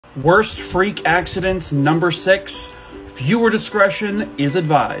Worst freak accidents number 6. Viewer discretion is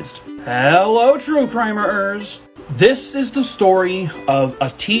advised. Hello, true crimerers. This is the story of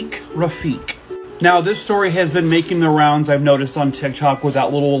Atiq Rafiq. Now, this story has been making the rounds, I've noticed, on TikTok with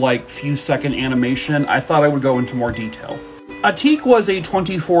that little, few second animation. I thought I would go into more detail. Atiq was a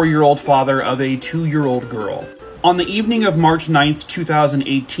 24-year-old father of a 2-year-old girl. On the evening of March 9th,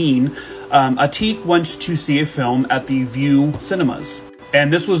 2018, Atiq went to see a film at the View Cinemas.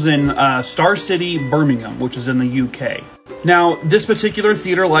 And this was in Star City, Birmingham, which is in the UK. Now, this particular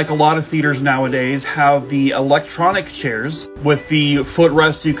theater, like a lot of theaters nowadays, have the electronic chairs with the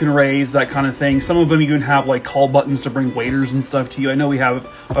footrests you can raise, that kind of thing. Some of them even have call buttons to bring waiters and stuff to you. I know we have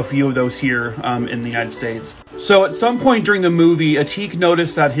a few of those here in the United States. So at some point during the movie, Atiq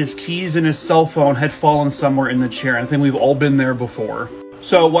noticed that his keys and his cell phone had fallen somewhere in the chair. I think we've all been there before.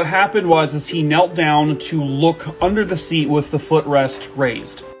 So what happened was he knelt down to look under the seat with the footrest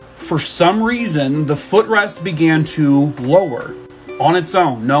raised. For some reason, the footrest began to lower on its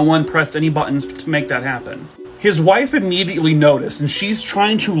own. No one pressed any buttons to make that happen. His wife immediately noticed, and she's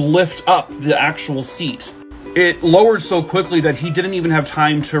trying to lift up the actual seat. It lowered so quickly that he didn't even have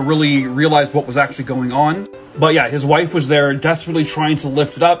time to really realize what was actually going on. But yeah, his wife was there desperately trying to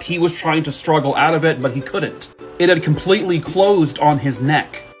lift it up. He was trying to struggle out of it, but he couldn't. It had completely closed on his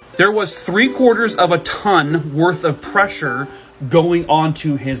neck. There was 3/4 of a ton worth of pressure going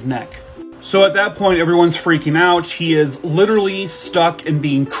onto his neck. So at that point, everyone's freaking out. He is literally stuck and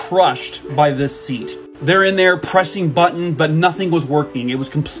being crushed by this seat. They're in there pressing button, but nothing was working. It was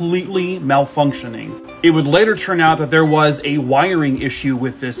completely malfunctioning. It would later turn out that there was a wiring issue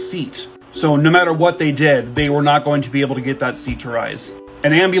with this seat. So no matter what they did, they were not going to be able to get that seat to rise.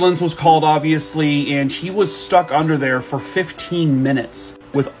 An ambulance was called, obviously, and he was stuck under there for 15 minutes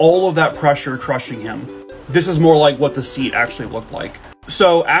with all of that pressure crushing him. This is more like what the seat actually looked like.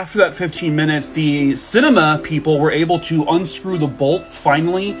 So after that 15 minutes, the cinema people were able to unscrew the bolts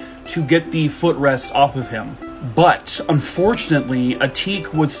finally to get the footrest off of him. But unfortunately,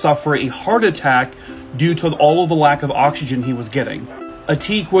 Atiq would suffer a heart attack due to all of the lack of oxygen he was getting.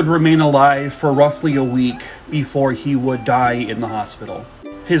 Atiq would remain alive for roughly a week before he would die in the hospital.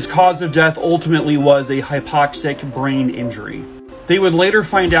 His cause of death ultimately was a hypoxic brain injury. They would later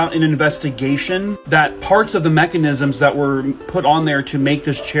find out in an investigation that parts of the mechanisms that were put on there to make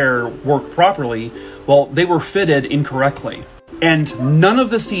this chair work properly, well, they were fitted incorrectly. And none of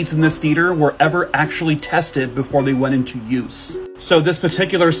the seats in this theater were ever actually tested before they went into use. So this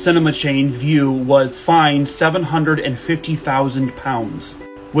particular cinema chain, View, was fined £750,000,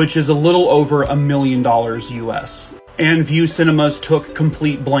 which is a little over $1 million US. And View Cinemas took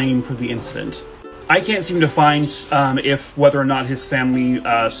complete blame for the incident. I can't seem to find whether or not his family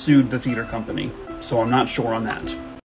sued the theater company, so I'm not sure on that.